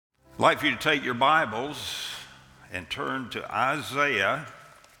I'd like for you to take your Bibles and turn to Isaiah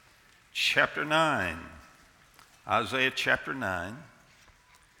chapter 9. Isaiah chapter 9.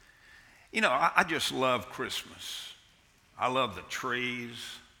 You know, I just love Christmas. I love the trees,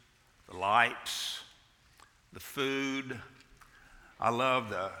 the lights, the food. I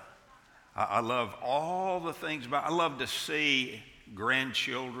love all the things about it. I love to see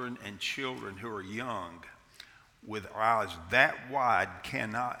grandchildren and children who are young with eyes that wide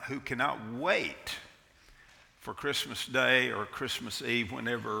who cannot wait for Christmas Day or Christmas Eve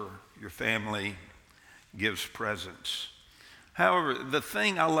whenever your family gives presents. However, the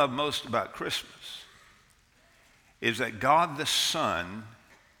thing I love most about Christmas is that God the Son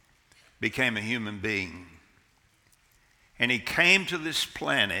became a human being. And he came to this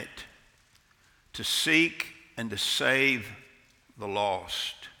planet to seek and to save the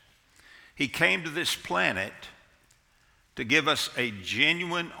lost. He came to this planet to give us a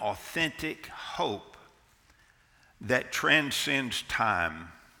genuine, authentic hope that transcends time.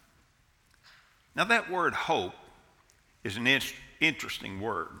 Now, that word hope is an interesting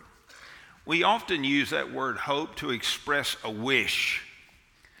word. We often use that word hope to express a wish.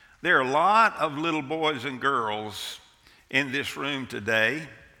 There are a lot of little boys and girls in this room today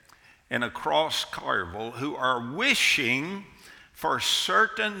and across Collierville who are wishing for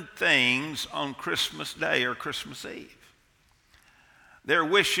certain things on Christmas Day or Christmas Eve. They're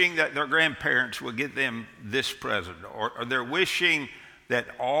wishing that their grandparents would get them this present, or they're wishing that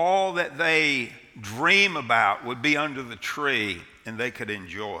all that they dream about would be under the tree and they could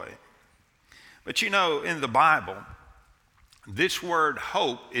enjoy. But you know, in the Bible, this word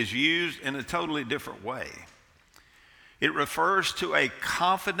hope is used in a totally different way. It refers to a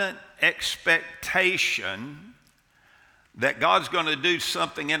confident expectation that God's going to do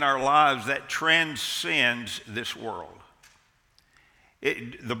something in our lives that transcends this world.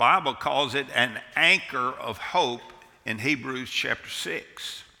 The Bible calls it an anchor of hope in Hebrews chapter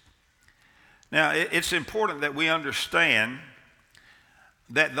 6. Now, it's important that we understand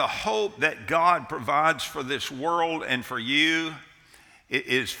that the hope that God provides for this world and for you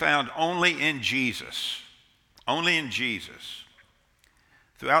is found only in Jesus. Only in Jesus.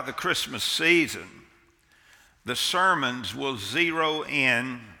 Throughout the Christmas season, the sermons will zero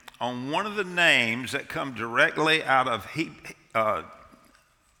in on one of the names that come directly out of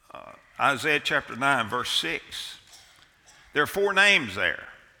Isaiah chapter 9, verse 6. There are four names there.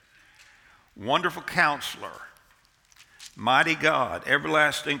 Wonderful Counselor, Mighty God,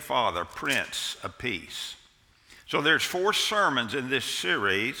 Everlasting Father, Prince of Peace. So there's four sermons in this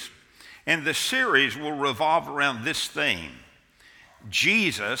series, and the series will revolve around this theme: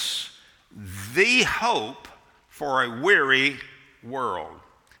 Jesus, the hope for a weary world.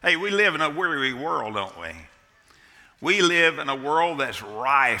 Hey, we live in a weary world, don't we? We live in a world that's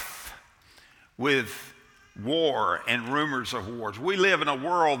rife with war and rumors of wars. We live in a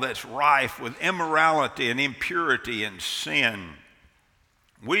world that's rife with immorality and impurity and sin.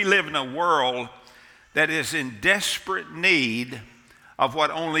 We live in a world that is in desperate need of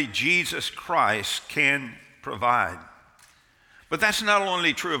what only Jesus Christ can provide. But that's not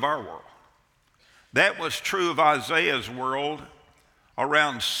only true of our world. That was true of Isaiah's world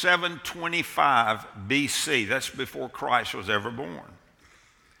around 725 BC. That's before Christ was ever born.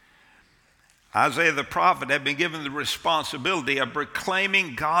 Isaiah the prophet had been given the responsibility of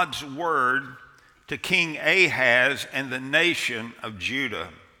proclaiming God's word to King Ahaz and the nation of Judah.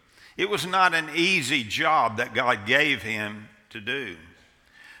 It was not an easy job that God gave him to do.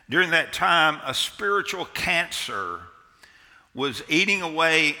 During that time, a spiritual cancer was eating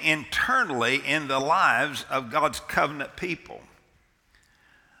away internally in the lives of God's covenant people.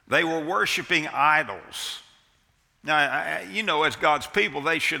 They were worshiping idols. Now, you know, as God's people,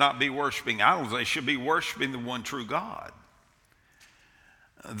 they should not be worshiping idols. They should be worshiping the one true God.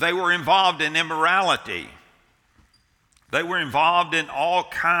 They were involved in immorality. They were involved in all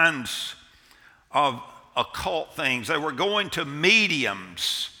kinds of occult things. They were going to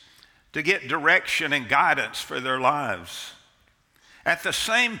mediums to get direction and guidance for their lives. At the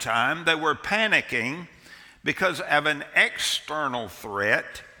same time, they were panicking because of an external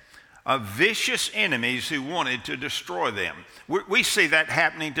threat of vicious enemies who wanted to destroy them. We see that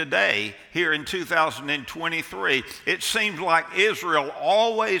happening today here in 2023. It seems like Israel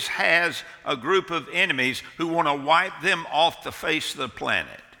always has a group of enemies who want to wipe them off the face of the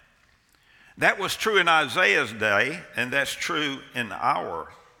planet. That was true in Isaiah's day, and that's true in our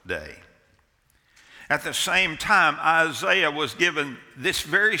day. At the same time, Isaiah was given this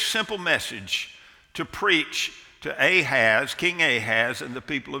very simple message to preach to Ahaz, King Ahaz, and the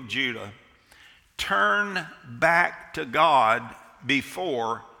people of Judah. Turn back to God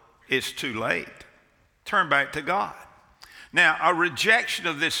before it's too late. Turn back to God. Now, a rejection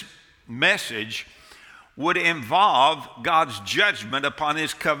of this message would involve God's judgment upon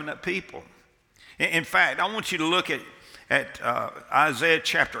his covenant people. In fact, I want you to look at Isaiah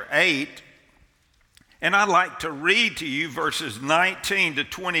chapter 8, and I'd like to read to you verses 19 to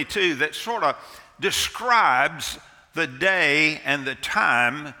 22 that sort of describes the day and the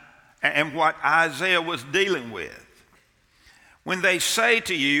time and what Isaiah was dealing with. When they say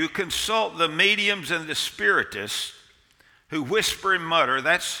to you, consult the mediums and the spiritists who whisper and mutter,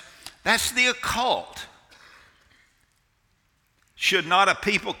 that's the occult. Should not a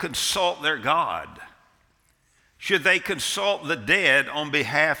people consult their God? Should they consult the dead on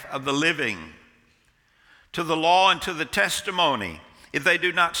behalf of the living? To the law and to the testimony, if they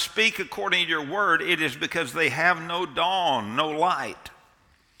do not speak according to your word, it is because they have no dawn, no light.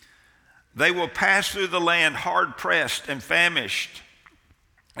 They will pass through the land hard-pressed and famished,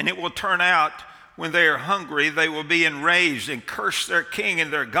 and it will turn out when they are hungry, they will be enraged and curse their king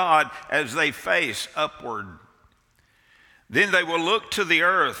and their God as they face upward. Then they will look to the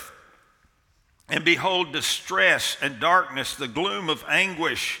earth and behold distress and darkness, the gloom of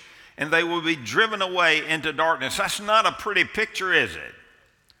anguish, and they will be driven away into darkness. That's not a pretty picture, is it?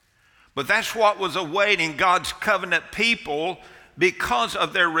 But that's what was awaiting God's covenant people because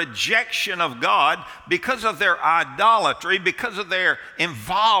of their rejection of God, because of their idolatry, because of their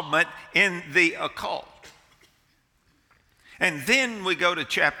involvement in the occult. And then we go to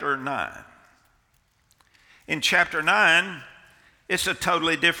chapter 9. In chapter 9, it's a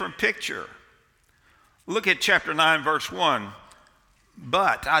totally different picture. Look at chapter 9, verse 1.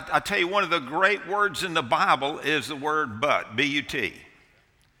 But, I tell you, one of the great words in the Bible is the word but, B-U-T.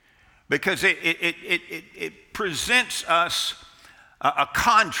 Because it presents us a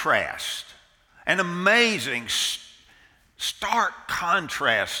contrast, an amazing, stark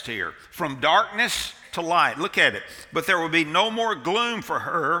contrast here, from darkness to light. Look at it. But there will be no more gloom for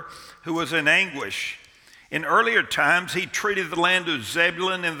her who was in anguish. In earlier times, he treated the land of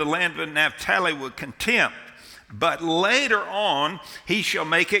Zebulun and the land of Naphtali with contempt. But later on, he shall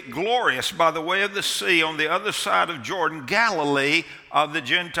make it glorious by the way of the sea on the other side of Jordan, Galilee of the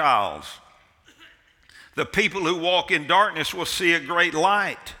Gentiles. The people who walk in darkness will see a great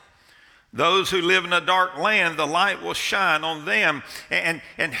light. Those who live in a dark land, the light will shine on them. And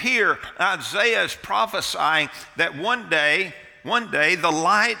here Isaiah is prophesying that one day the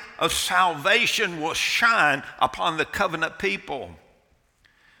light of salvation will shine upon the covenant people.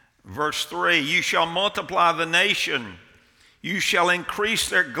 Verse 3, you shall multiply the nation. You shall increase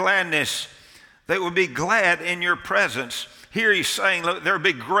their gladness. They will be glad in your presence. Here he's saying, look, there will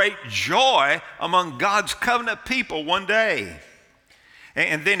be great joy among God's covenant people one day.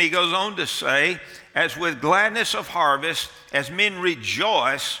 And then he goes on to say, as with gladness of harvest, as men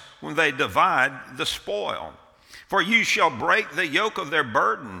rejoice when they divide the spoil. For you shall break the yoke of their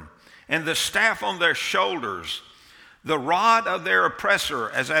burden and the staff on their shoulders, the rod of their oppressor,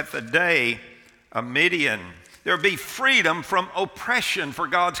 as at the day of Midian. There will be freedom from oppression for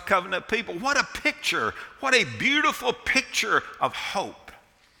God's covenant people. What a picture. What a beautiful picture of hope.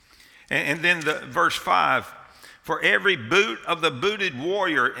 And then verse 5, for every boot of the booted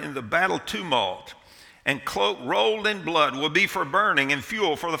warrior in the battle tumult and cloak rolled in blood will be for burning and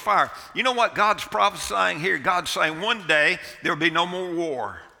fuel for the fire. You know what God's prophesying here? God's saying one day there will be no more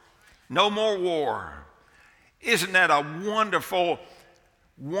war. No more war. Isn't that a wonderful,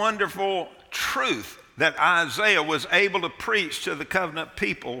 wonderful truth that Isaiah was able to preach to the covenant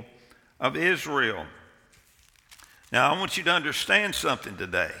people of Israel? Now, I want you to understand something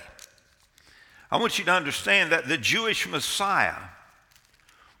today. I want you to understand that the Jewish Messiah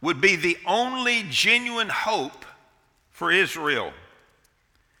would be the only genuine hope for Israel.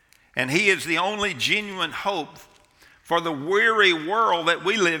 And he is the only genuine hope for the weary world that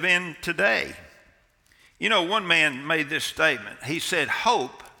we live in today. You know, one man made this statement. He said,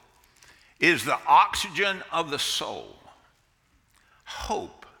 hope is the oxygen of the soul.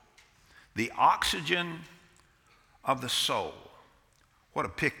 Hope, the oxygen of the soul. What a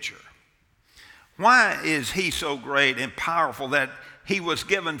picture. Why is he so great and powerful that he was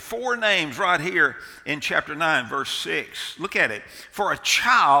given 4 names right here in chapter 9, verse 6? Look at it. For a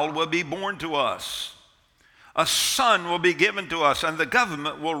child will be born to us. A son will be given to us, and the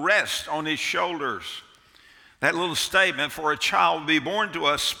government will rest on his shoulders. That little statement, for a child will be born to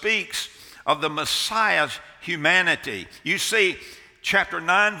us, speaks of the Messiah's humanity. You see, chapter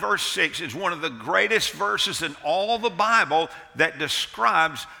 9, verse 6 is one of the greatest verses in all the Bible that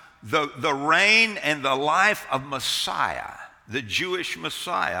describes the reign and the life of Messiah, the Jewish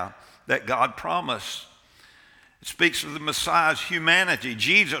Messiah that God promised. It speaks of the Messiah's humanity.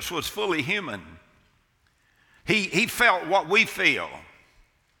 Jesus was fully human. He felt what we feel.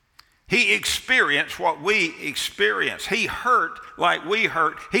 He experienced what we experience. He hurt like we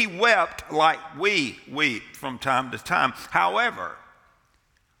hurt. He wept like we weep from time to time. However,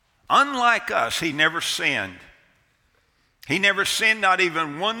 unlike us, he never sinned. He never sinned, not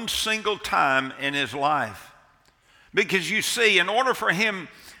even one single time in his life. Because you see, in order for him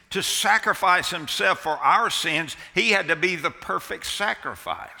to sacrifice himself for our sins, he had to be the perfect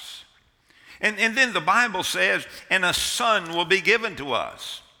sacrifice. And then the Bible says, and a son will be given to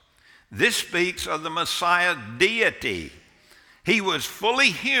us. This speaks of the Messiah's deity. He was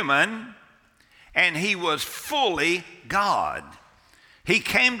fully human and he was fully God. He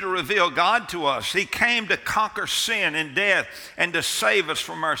came to reveal God to us. He came to conquer sin and death and to save us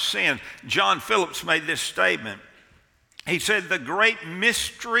from our sins. John Phillips made this statement. He said, the great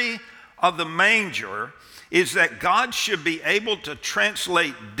mystery of the manger is that God should be able to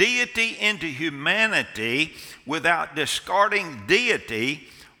translate deity into humanity without discarding deity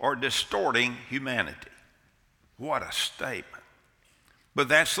or distorting humanity. What a statement. But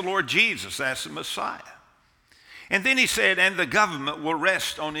that's the Lord Jesus. That's the Messiah. And then he said, and the government will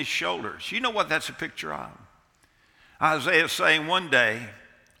rest on his shoulders. You know what that's a picture of? Isaiah is saying one day,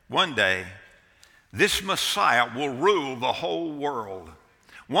 this Messiah will rule the whole world.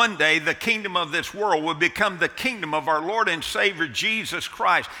 One day, the kingdom of this world will become the kingdom of our Lord and Savior, Jesus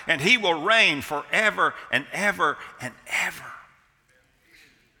Christ, and he will reign forever and ever and ever.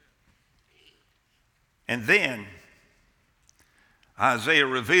 And then, Isaiah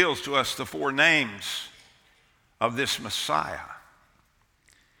reveals to us the four names of this Messiah.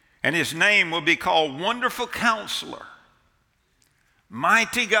 And his name will be called Wonderful Counselor,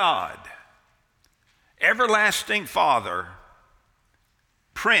 Mighty God, Everlasting Father,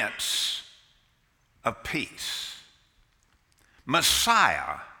 Prince of Peace.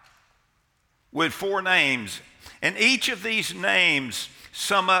 Messiah with four names. And each of these names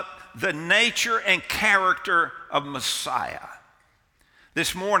sum up the nature and character of Messiah.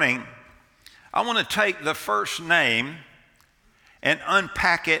 This morning, I want to take the first name and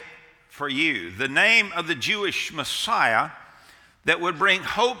unpack it for you. The name of the Jewish Messiah that would bring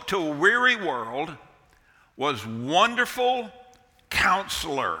hope to a weary world was Wonderful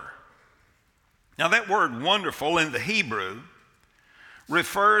Counselor. Now that word wonderful in the Hebrew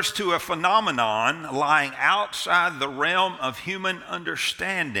refers to a phenomenon lying outside the realm of human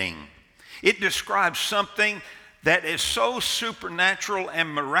understanding. It describes something that is so supernatural and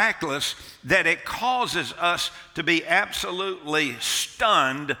miraculous that it causes us to be absolutely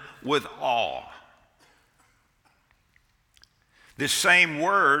stunned with awe. This same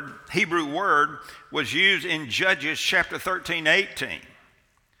word, Hebrew word, was used in Judges chapter 13, 18.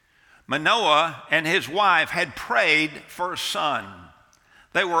 Manoah and his wife had prayed for a son.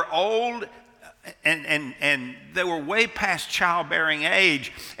 They were old and they were way past childbearing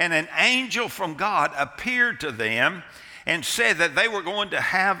age, and an angel from God appeared to them and said that they were going to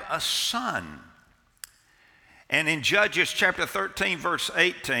have a son. And in Judges chapter 13, verse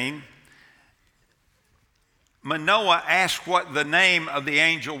 18, Manoah asked what the name of the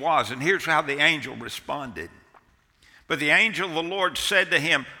angel was, and here's how the angel responded. But the angel of the Lord said to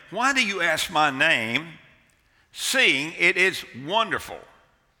him, "Why do you ask my name, seeing it is wonderful?"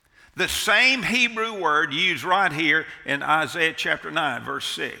 The same Hebrew word used right here in Isaiah chapter 9, verse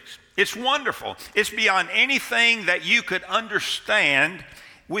 6. It's wonderful. It's beyond anything that you could understand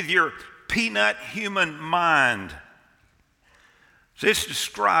with your peanut human mind. This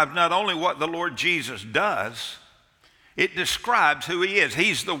describes not only what the Lord Jesus does, it describes who he is.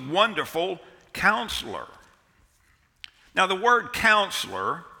 He's the wonderful counselor. Now, the word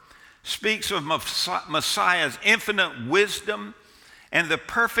counselor speaks of Messiah's infinite wisdom and the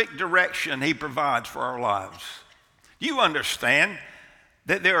perfect direction he provides for our lives. You understand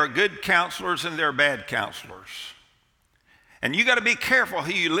that there are good counselors and there are bad counselors. And you got to be careful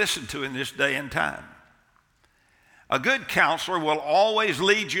who you listen to in this day and time. A good counselor will always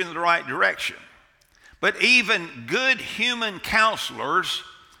lead you in the right direction. But even good human counselors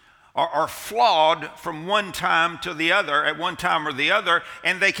are flawed from one time to the other, at one time or the other,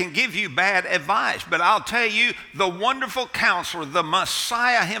 and they can give you bad advice. But I'll tell you, the wonderful counselor, the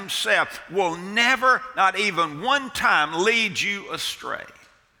Messiah himself, will never, not even one time, lead you astray.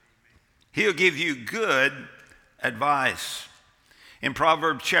 He'll give you good advice. In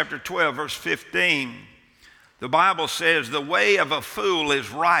Proverbs chapter 12, verse 15, the Bible says, "The way of a fool is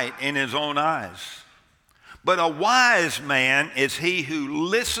right in his own eyes, but a wise man is he who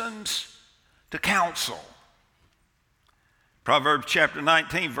listens to counsel." Proverbs chapter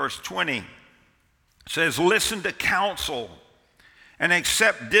 19, verse 20. It says, listen to counsel and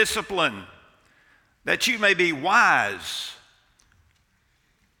accept discipline, that you may be wise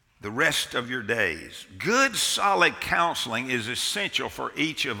the rest of your days. Good, solid counseling is essential for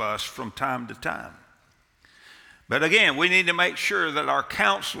each of us from time to time. But again, we need to make sure that our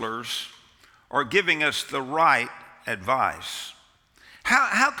counselors are giving us the right advice.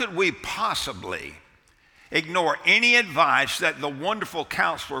 How could we possibly ignore any advice that the wonderful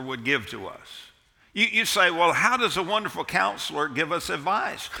counselor would give to us? You say, well, how does a wonderful counselor give us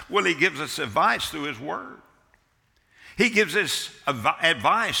advice? Well, he gives us advice through his word. He gives us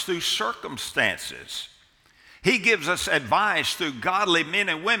advice through circumstances. He gives us advice through godly men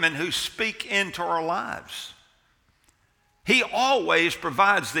and women who speak into our lives. He always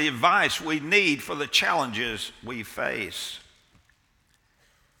provides the advice we need for the challenges we face.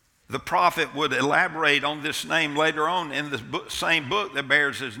 The prophet would elaborate on this name later on in the same book that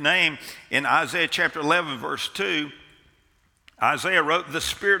bears his name. In Isaiah chapter 11, verse 2, Isaiah wrote, the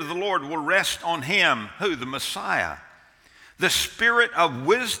Spirit of the Lord will rest on him, who? The Messiah. The Spirit of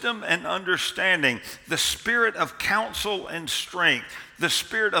wisdom and understanding, the Spirit of counsel and strength, the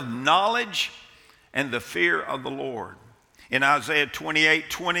Spirit of knowledge and the fear of the Lord. In Isaiah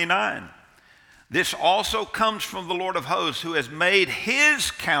 28:29, this also comes from the Lord of hosts, who has made his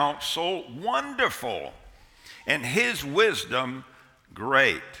counsel wonderful and his wisdom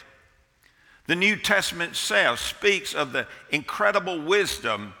great. The New Testament itself speaks of the incredible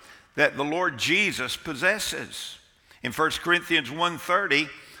wisdom that the Lord Jesus possesses. In 1 Corinthians 1:30,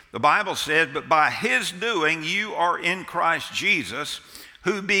 the Bible says, but by his doing you are in Christ Jesus,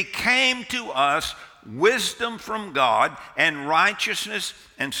 who became to us wisdom from God and righteousness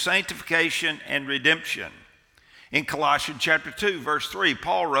and sanctification and redemption. In Colossians chapter 2, verse 3,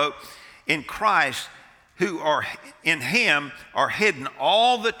 Paul wrote, in Christ, who are in him are hidden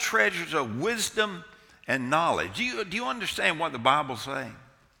all the treasures of wisdom and knowledge. Do you understand what the Bible's saying?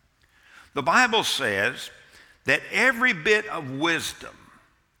 The Bible says that every bit of wisdom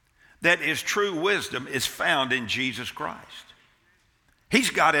that is true wisdom is found in Jesus Christ. He's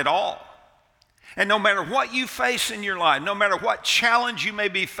got it all. And no matter what you face in your life, no matter what challenge you may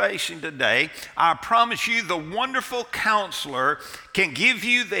be facing today, I promise you the wonderful counselor can give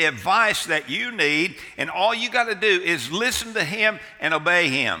you the advice that you need, and all you got to do is listen to him and obey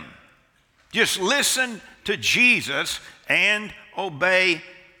him. Just listen to Jesus and obey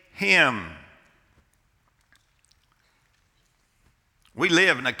him. We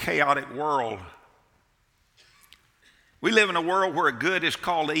live in a chaotic world. We live in a world where good is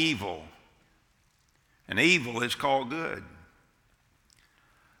called evil and evil is called good.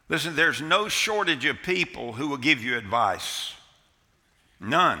 Listen, there's no shortage of people who will give you advice.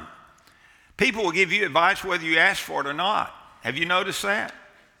 None. People will give you advice whether you ask for it or not. Have you noticed that?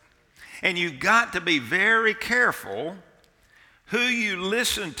 And you've got to be very careful who you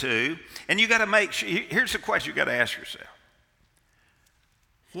listen to, and you got to make sure. Here's the question you got to ask yourself.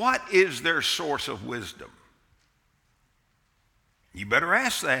 What is their source of wisdom? You better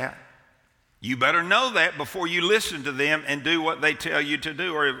ask that. You better know that before you listen to them and do what they tell you to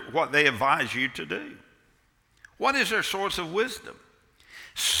do or what they advise you to do. What is their source of wisdom?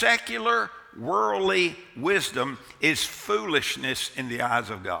 Secular, worldly wisdom is foolishness in the eyes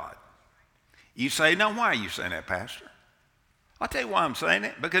of God. You say, now why are you saying that, Pastor? I'll tell you why I'm saying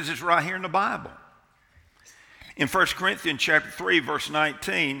it, because it's right here in the Bible. In 1 Corinthians chapter 3, verse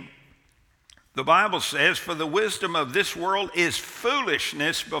 19, the Bible says, for the wisdom of this world is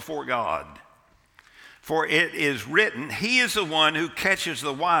foolishness before God. For it is written, he is the one who catches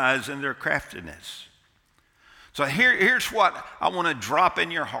the wise in their craftiness. So here's what I want to drop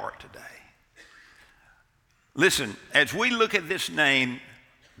in your heart today. Listen, as we look at this name,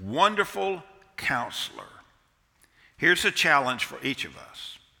 Wonderful Counselor, here's a challenge for each of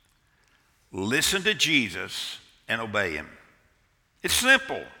us. Listen to Jesus and obey him. It's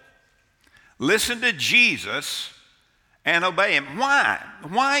simple. Listen to Jesus and obey him. Why?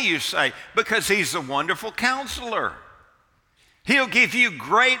 Why, you say? Because he's a wonderful counselor. He'll give you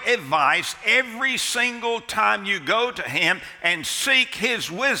great advice every single time you go to him and seek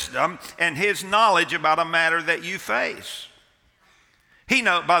his wisdom and his knowledge about a matter that you face.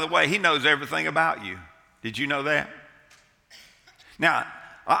 By the way, he knows everything about you. Did you know that? Now,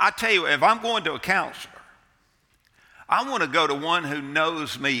 I tell you, if I'm going to a counselor, I want to go to one who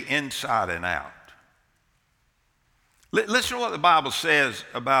knows me inside and out. Listen to what the Bible says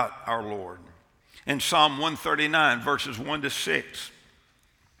about our Lord. In Psalm 139, verses 1 to 6.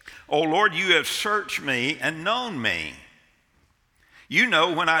 O Lord, you have searched me and known me. You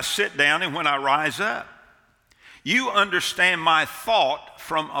know when I sit down and when I rise up. You understand my thought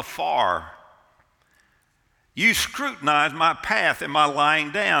from afar. You scrutinize my path and my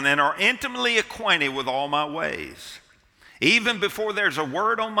lying down, and are intimately acquainted with all my ways. Even before there's a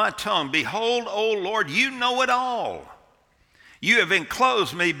word on my tongue, behold, O Lord, you know it all. You have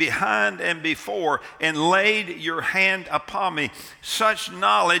enclosed me behind and before, and laid your hand upon me. Such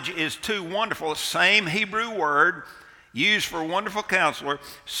knowledge is too wonderful. Same Hebrew word used for wonderful counselor.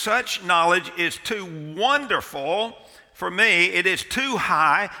 Such knowledge is too wonderful for me. It is too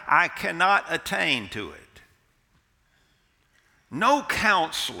high. I cannot attain to it. No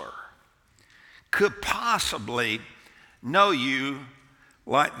counselor could possibly know you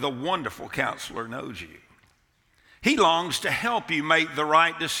like the wonderful counselor knows you. He longs to help you make the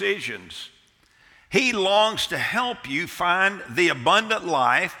right decisions. He longs to help you find the abundant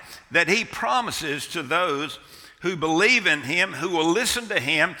life that he promises to those who believe in him, who will listen to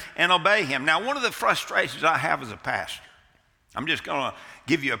him and obey him. Now, one of the frustrations I have as a pastor, I'm just going to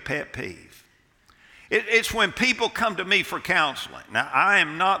give you a pet peeve. It's when people come to me for counseling. Now, I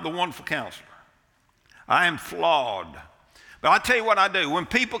am not the wonderful counselor. I am flawed. But I'll tell you what I do. When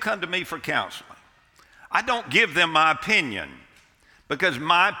people come to me for counseling, I don't give them my opinion, because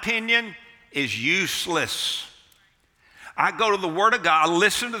my opinion is useless. I go to the Word of God, I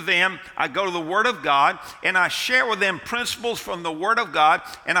listen to them, I go to the Word of God, and I share with them principles from the Word of God,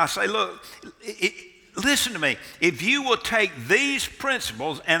 and I say, look, listen to me. If you will take these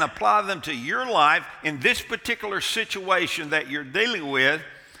principles and apply them to your life in this particular situation that you're dealing with,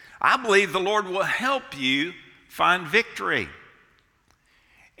 I believe the Lord will help you find victory.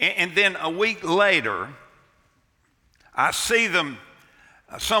 And then a week later, I see them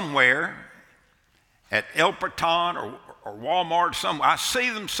somewhere at El Patron or Walmart somewhere. I see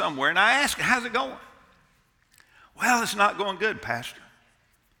them somewhere, and I ask, how's it going? Well, it's not going good, Pastor.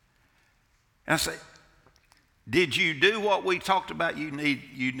 And I say, did you do what we talked about you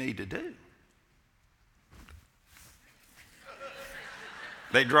need to do?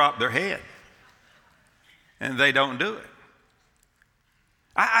 They drop their head, and they don't do it.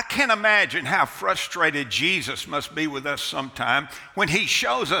 I can't imagine how frustrated Jesus must be with us sometime when he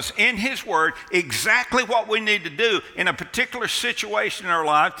shows us in his word exactly what we need to do in a particular situation in our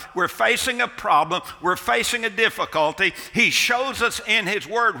life. We're facing a problem. We're facing a difficulty. He shows us in his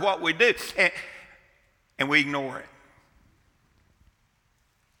word what we do, and we ignore it.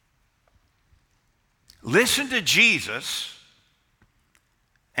 Listen to Jesus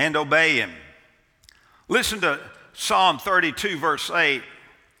and obey him. Listen to Psalm 32, verse 8.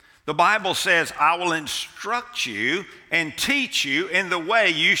 The Bible says, I will instruct you and teach you in the way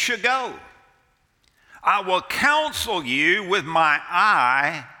you should go. I will counsel you with my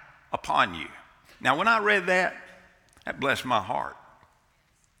eye upon you. Now, when I read that, that blessed my heart.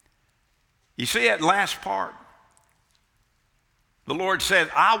 You see that last part? The Lord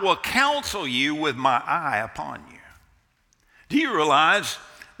said, I will counsel you with my eye upon you. Do you realize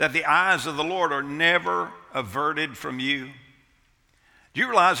that the eyes of the Lord are never averted from you? Do you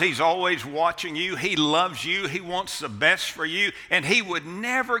realize he's always watching you? He loves you. He wants the best for you. And he would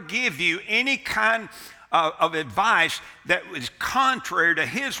never give you any kind of advice that was contrary to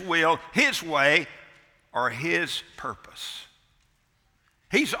his will, his way, or his purpose.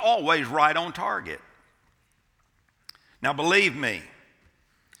 He's always right on target. Now, believe me,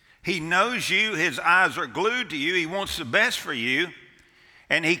 he knows you. His eyes are glued to you. He wants the best for you.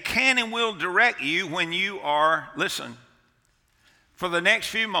 And he can and will direct you when you are, listen, for the next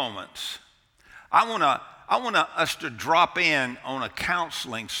few moments, I want us to drop in on a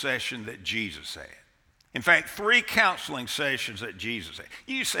counseling session that Jesus had. In fact, 3 counseling sessions that Jesus had.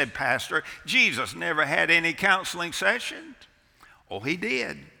 You said, Pastor, Jesus never had any counseling sessions. Oh, he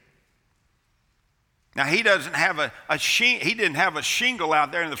did. Now, he doesn't have he didn't have a shingle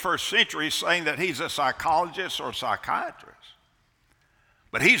out there in the first century saying that he's a psychologist or a psychiatrist.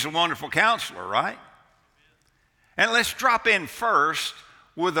 But he's a wonderful counselor, right? And let's drop in first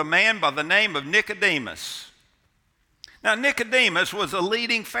with a man by the name of Nicodemus. Now, Nicodemus was a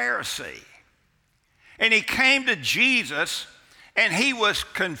leading Pharisee. And he came to Jesus, and he was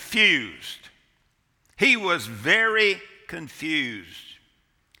confused. He was very confused.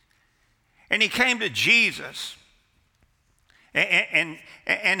 And he came to Jesus,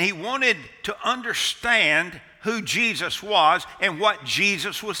 and he wanted to understand who Jesus was and what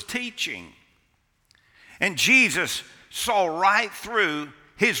Jesus was teaching. And Jesus saw right through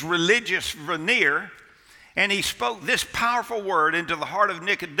his religious veneer, and he spoke this powerful word into the heart of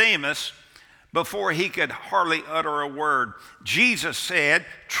Nicodemus before he could hardly utter a word. Jesus said,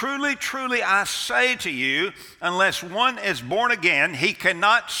 truly, truly, I say to you, unless one is born again, he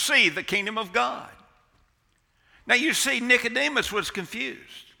cannot see the kingdom of God. Now you see, Nicodemus was confused.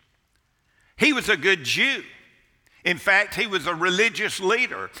 He was a good Jew. In fact, he was a religious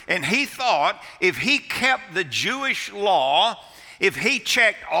leader, and he thought if he kept the Jewish law, if he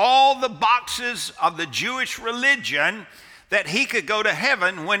checked all the boxes of the Jewish religion, that he could go to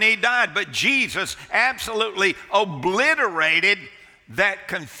heaven when he died. But Jesus absolutely obliterated that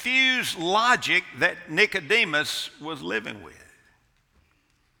confused logic that Nicodemus was living with.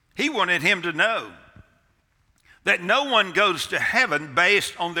 He wanted him to know that no one goes to heaven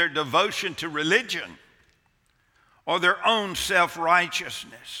based on their devotion to religion or their own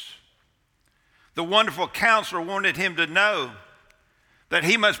self-righteousness. The wonderful counselor wanted him to know that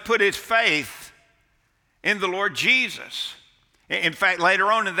he must put his faith in the Lord Jesus. In fact,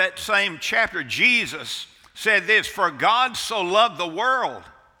 later on in that same chapter, Jesus said this, "For God so loved the world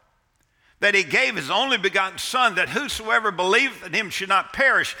that he gave his only begotten Son, that whosoever believeth in him should not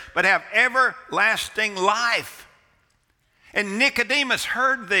perish, but have everlasting life." And Nicodemus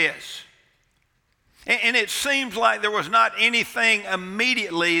heard this. And it seems like there was not anything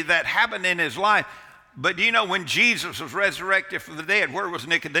immediately that happened in his life. But do you know, when Jesus was resurrected from the dead, where was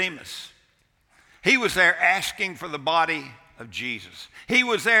Nicodemus? He was there asking for the body of Jesus. He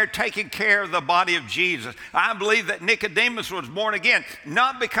was there taking care of the body of Jesus. I believe that Nicodemus was born again,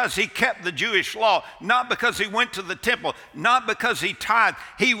 not because he kept the Jewish law, not because he went to the temple, not because he tithed.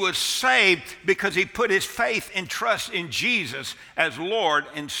 He was saved because he put his faith and trust in Jesus as Lord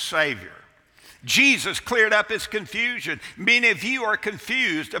and Savior. Jesus cleared up his confusion. Many of you are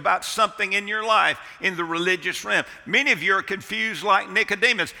confused about something in your life in the religious realm. Many of you are confused like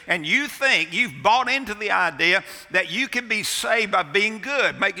Nicodemus, and you think you've bought into the idea that you can be saved by being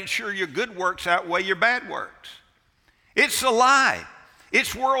good, making sure your good works outweigh your bad works. It's a lie.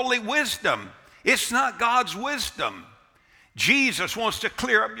 It's worldly wisdom. It's not God's wisdom. Jesus wants to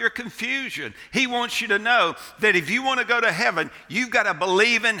clear up your confusion. He wants you to know that if you want to go to heaven, you've got to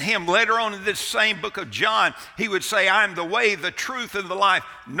believe in him. Later on in this same book of John, he would say, "I am the way, the truth, and the life.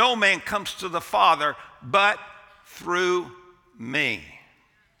 No man comes to the Father but through me."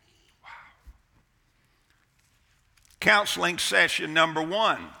 Wow. Counseling session number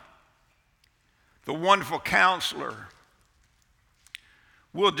 1. The wonderful counselor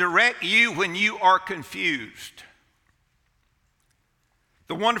will direct you when you are confused.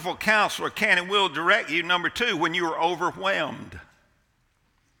 The wonderful counselor can and will direct you, number 2, when you are overwhelmed.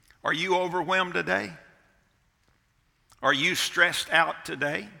 Are you overwhelmed today? Are you stressed out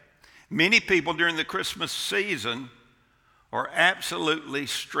today? Many people during the Christmas season are absolutely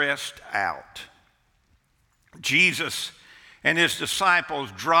stressed out. Jesus and his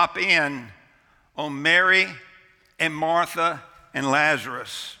disciples drop in on Mary and Martha and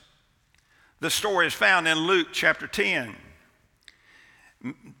Lazarus. The story is found in Luke chapter 10.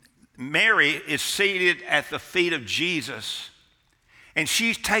 Mary is seated at the feet of Jesus, and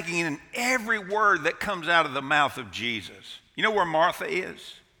she's taking in every word that comes out of the mouth of Jesus. You know where Martha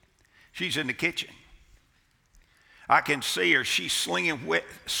is? She's in the kitchen. I can see her. She's slinging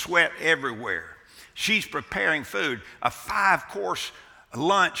sweat everywhere. She's preparing food, a 5-course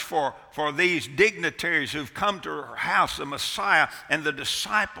lunch for these dignitaries who've come to her house, the Messiah and the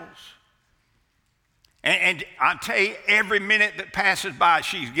disciples. And I tell you, every minute that passes by,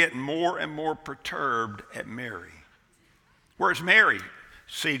 she's getting more and more perturbed at Mary. Where's Mary?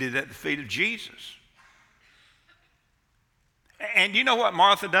 Seated at the feet of Jesus. And you know what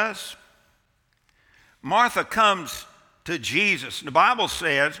Martha does? Martha comes to Jesus. The Bible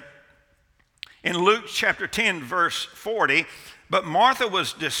says in Luke chapter 10, verse 40, "But Martha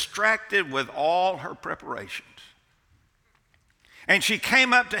was distracted with all her preparations. And she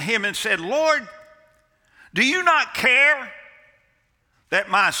came up to him and said, 'Lord, do you not care that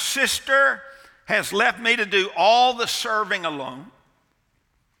my sister has left me to do all the serving alone?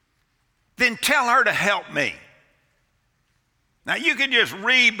 Then tell her to help me.'" Now you can just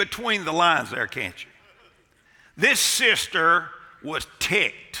read between the lines there, can't you? This sister was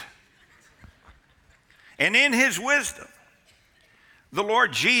ticked. And in his wisdom, the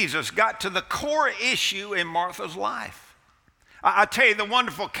Lord Jesus got to the core issue in Martha's life. I tell you, the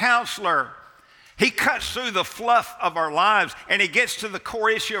wonderful counselor, he cuts through the fluff of our lives, and he gets to the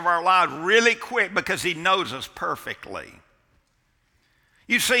core issue of our lives really quick because he knows us perfectly.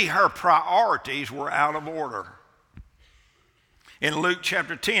 You see, her priorities were out of order. In Luke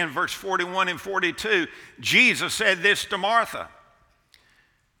chapter 10, verse 41 and 42, Jesus said this to Martha.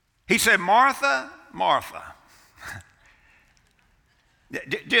 He said, "Martha, Martha."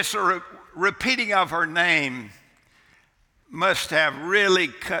 Just a repeating of her name must have really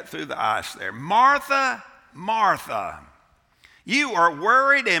cut through the ice there. "Martha, Martha, you are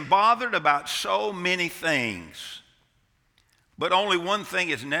worried and bothered about so many things, but only one thing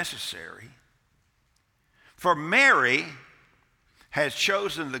is necessary. For Mary has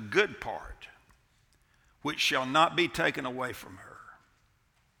chosen the good part, which shall not be taken away from her.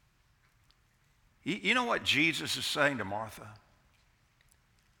 You know what Jesus is saying to Martha?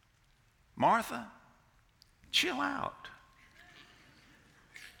 Martha, chill out.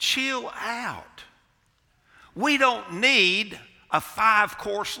 Chill out. We don't need a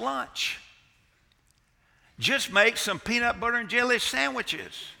 5-course lunch. Just make some peanut butter and jelly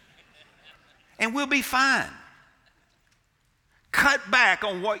sandwiches, and we'll be fine. Cut back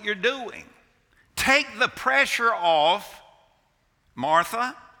on what you're doing. Take the pressure off,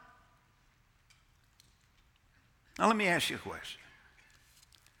 Martha. Now let me ask you a question.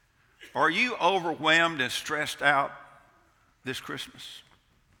 Are you overwhelmed and stressed out this Christmas?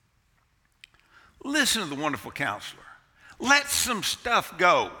 Listen to the wonderful counselor. Let some stuff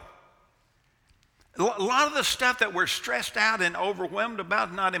go. A lot of the stuff that we're stressed out and overwhelmed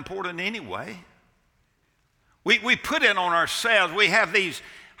about is not important anyway. We put it on ourselves. We have these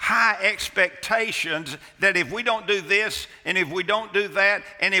high expectations that if we don't do this, and if we don't do that,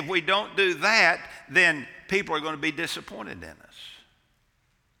 and if we don't do that, then people are going to be disappointed in us.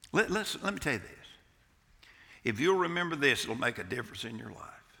 Let me tell you this. If you'll remember this, it'll make a difference in your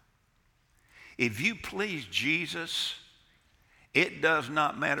life. If you please Jesus, it does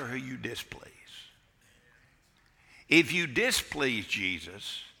not matter who you displease. If you displease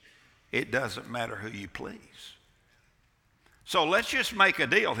Jesus, it doesn't matter who you please. So let's just make a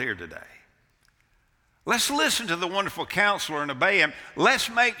deal here today. Let's listen to the wonderful counselor and obey him. Let's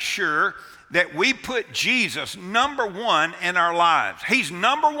make sure that we put Jesus number one in our lives. He's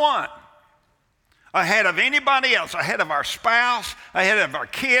number one. Ahead of anybody else, ahead of our spouse, ahead of our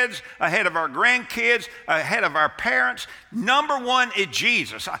kids, ahead of our grandkids, ahead of our parents. Number one is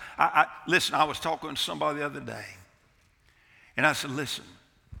Jesus. Listen, I was talking to somebody the other day, and I said, listen,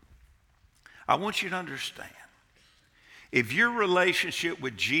 I want you to understand, if your relationship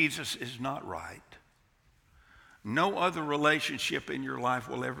with Jesus is not right, no other relationship in your life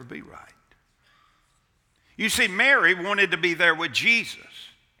will ever be right. You see, Mary wanted to be there with Jesus.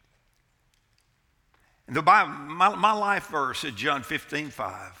 The Bible, my life verse is John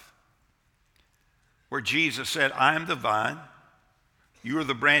 15:5, where Jesus said, I am the vine, you are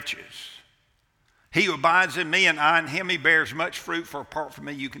the branches. He who abides in me and I in him, he bears much fruit, for apart from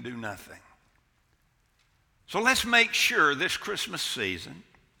me you can do nothing. So let's make sure this Christmas season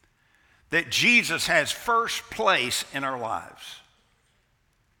that Jesus has first place in our lives.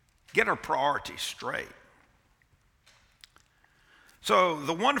 Get our priorities straight. So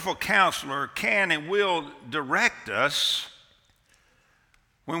the wonderful counselor can and will direct us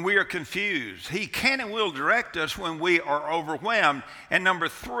when we are confused. He can and will direct us when we are overwhelmed. And number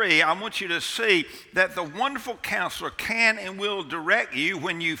 3, I want you to see that the wonderful counselor can and will direct you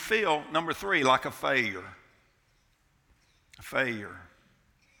when you feel, number 3, like a failure. A failure.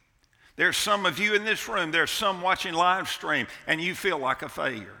 There's some of you in this room, there's some watching live stream, and you feel like a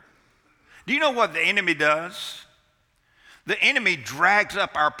failure. Do you know what the enemy does? The enemy drags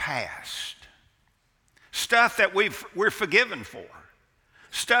up our past, stuff that we're forgiven for,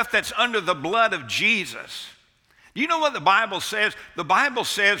 stuff that's under the blood of Jesus. You know what the Bible says? The Bible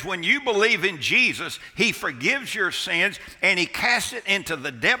says when you believe in Jesus, he forgives your sins and he casts it into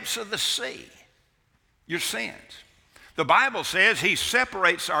the depths of the sea, your sins. The Bible says he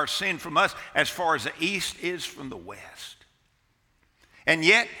separates our sin from us as far as the east is from the west. And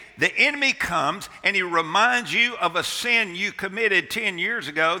yet, the enemy comes and he reminds you of a sin you committed 10 years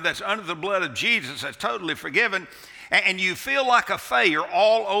ago that's under the blood of Jesus, that's totally forgiven, and you feel like a failure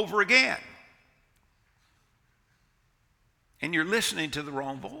all over again. And you're listening to the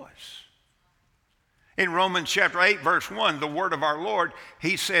wrong voice. In Romans chapter 8, verse 1, the word of our Lord,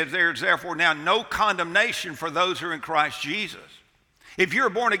 he says, there is therefore now no condemnation for those who are in Christ Jesus. If you're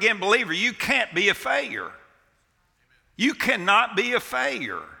a born-again believer, you can't be a failure. You cannot be a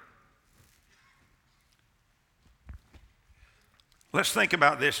failure. Let's think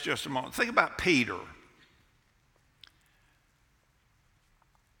about this just a moment. Think about Peter,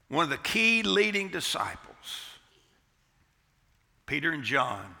 one of the key leading disciples, Peter and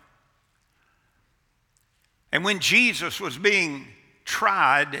John. And when Jesus was being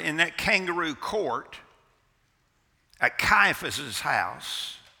tried in that kangaroo court at Caiaphas'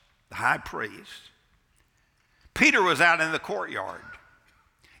 house, the high priest, Peter was out in the courtyard.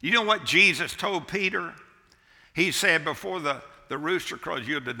 You know what Jesus told Peter? He said, before the rooster crows,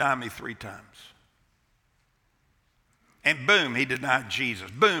 you'll deny me 3 times. And boom, he denied Jesus.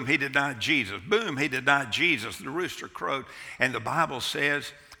 Boom, he denied Jesus. Boom, he denied Jesus. The rooster crowed. And the Bible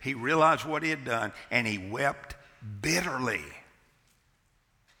says he realized what he had done and he wept bitterly.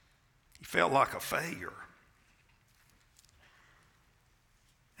 He felt like a failure.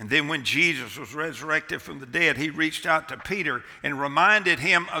 And then when Jesus was resurrected from the dead, he reached out to Peter and reminded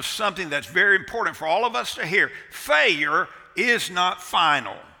him of something that's very important for all of us to hear. Failure is not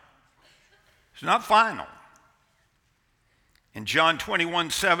final. It's not final. In John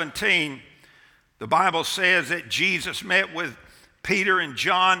 21:17, the Bible says that Jesus met with Peter and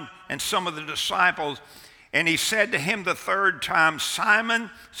John and some of the disciples, and he said to him the third time,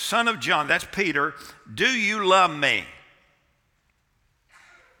 Simon, son of John, that's Peter, do you love me?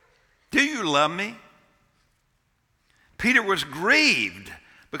 Do you love me? Peter was grieved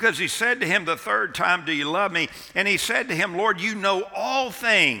because he said to him the third time, do you love me? And he said to him, Lord, you know all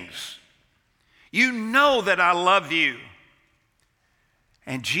things. You know that I love you.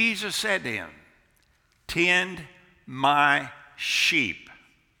 And Jesus said to him, tend my sheep.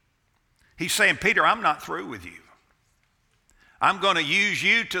 He's saying, Peter, I'm not through with you. I'm going to use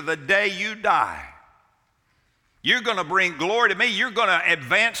you to the day you die. You're going to bring glory to me. You're going to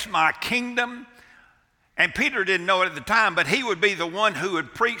advance my kingdom. And Peter didn't know it at the time, but he would be the one who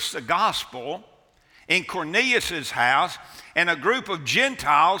would preach the gospel in Cornelius' house, and a group of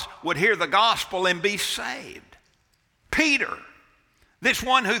Gentiles would hear the gospel and be saved. Peter, this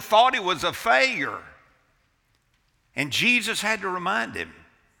one who thought he was a failure. And Jesus had to remind him,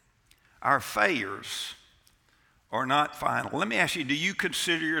 our failures are not final. Let me ask you, do you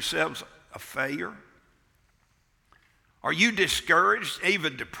consider yourselves a failure? Are you discouraged,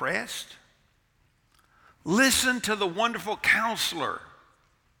 even depressed? Listen to the wonderful counselor.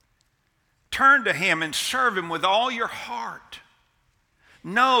 Turn to him and serve him with all your heart.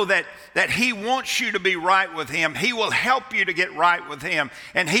 Know that he wants you to be right with him. He will help you to get right with him,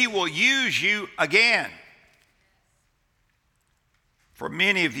 and he will use you again. For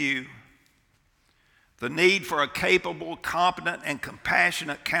many of you, the need for a capable, competent, and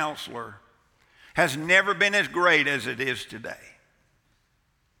compassionate counselor has never been as great as it is today.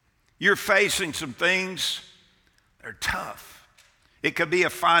 You're facing some things that are tough. It could be a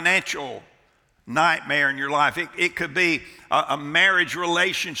financial nightmare in your life. It could be a marriage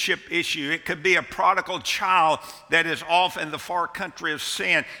relationship issue. It could be a prodigal child that is off in the far country of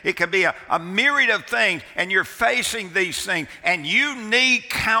sin. It could be a myriad of things, and you're facing these things, and you need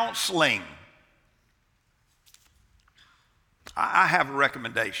counseling. I have a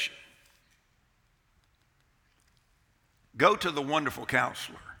recommendation. Go to the wonderful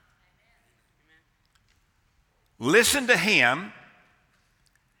counselor. Listen to him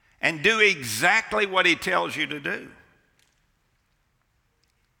and do exactly what he tells you to do.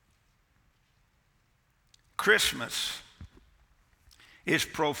 Christmas is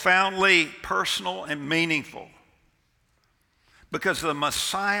profoundly personal and meaningful because the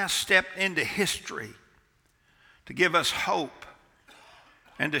Messiah stepped into history to give us hope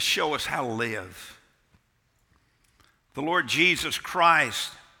and to show us how to live. The Lord Jesus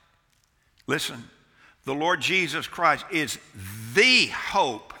Christ, listen, the Lord Jesus Christ is the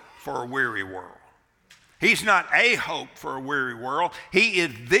hope for a weary world. He's not a hope for a weary world. He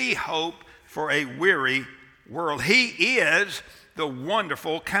is the hope for a weary world. He is the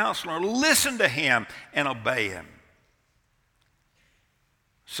wonderful counselor. Listen to him and obey him.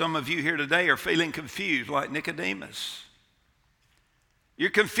 Some of you here today are feeling confused like Nicodemus. You're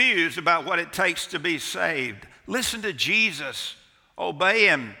confused about what it takes to be saved. Listen to Jesus. Obey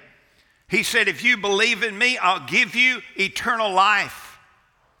him. He said, if you believe in me, I'll give you eternal life.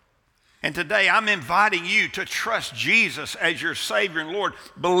 And today I'm inviting you to trust Jesus as your Savior and Lord.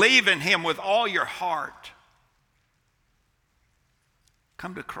 Believe in him with all your heart.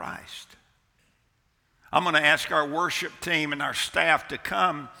 Come to Christ. I'm going to ask our worship team and our staff to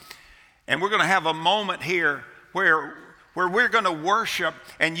come, and we're going to have a moment here where we're going to worship,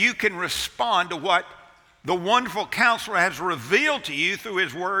 and you can respond to what the wonderful counselor has revealed to you through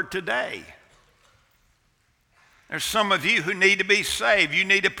his word today. There's some of you who need to be saved. You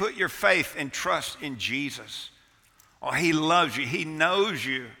need to put your faith and trust in Jesus. Oh, he loves you. He knows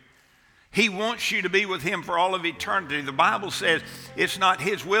you. He wants you to be with him for all of eternity. The Bible says it's not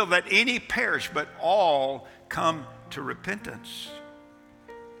his will that any perish, but all come to repentance.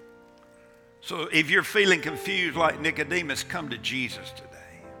 So if you're feeling confused like Nicodemus, come to Jesus today.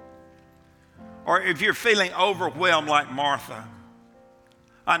 Or if you're feeling overwhelmed like Martha,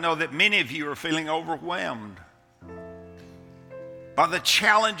 I know that many of you are feeling overwhelmed by the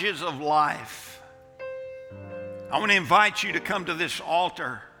challenges of life. I want to invite you to come to this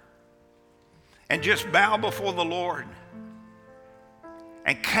altar and just bow before the Lord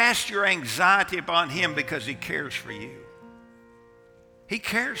and cast your anxiety upon him because he cares for you. He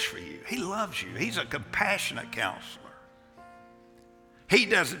cares for you. He loves you. He's a compassionate counselor. He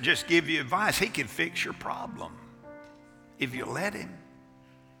doesn't just give you advice. He can fix your problem if you let him.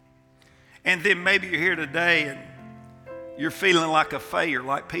 And then maybe you're here today and you're feeling like a failure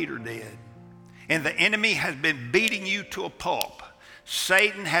like Peter did. And the enemy has been beating you to a pulp.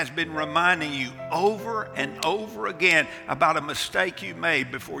 Satan has been reminding you over and over again about a mistake you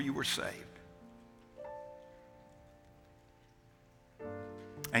made before you were saved.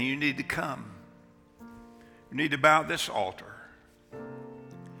 And you need to come. You need to bow at this altar.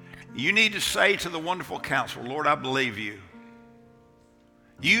 You need to say to the wonderful counselor, Lord, I believe you.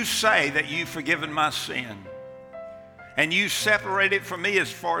 You say that you've forgiven my sin. And you separate it from me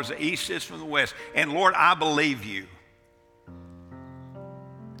as far as the east is from the west. And Lord, I believe you.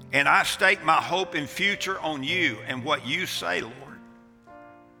 And I stake my hope and future on you and what you say, Lord.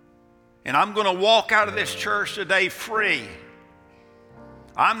 And I'm going to walk out of this church today free.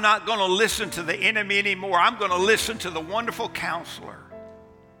 I'm not going to listen to the enemy anymore. I'm going to listen to the wonderful counselor.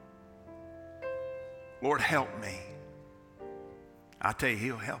 Lord, help me. I tell you,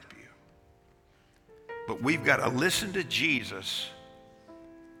 he'll help you. But we've got to listen to Jesus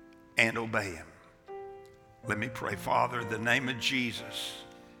and obey him. Let me pray. Father, in the name of Jesus,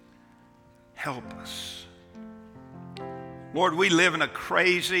 help us. Lord, we live in a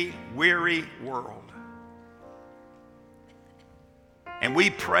crazy, weary world. And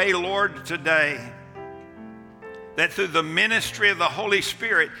we pray, Lord, today that through the ministry of the Holy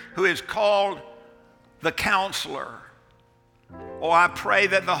Spirit, who is called the Counselor, I pray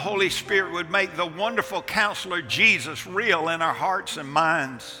that the Holy Spirit would make the wonderful Counselor Jesus real in our hearts and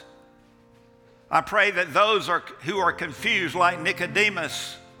minds. I pray that those who are confused like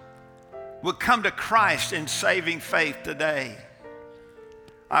Nicodemus would come to Christ in saving faith today.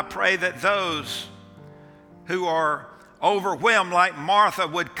 I pray that those who are overwhelmed like Martha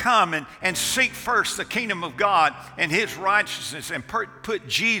would come and seek first the kingdom of God and his righteousness and put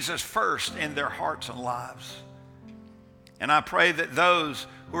Jesus first in their hearts and lives. And I pray that those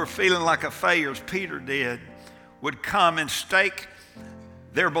who are feeling like a failure, as Peter did, would come and stake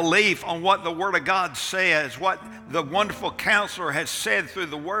their belief on what the Word of God says, what the wonderful counselor has said through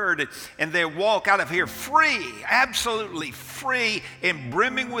the Word, and they walk out of here free, absolutely free, and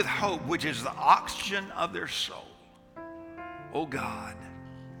brimming with hope, which is the oxygen of their soul. Oh God,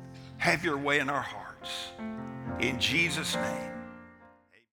 have your way in our hearts. In Jesus' name.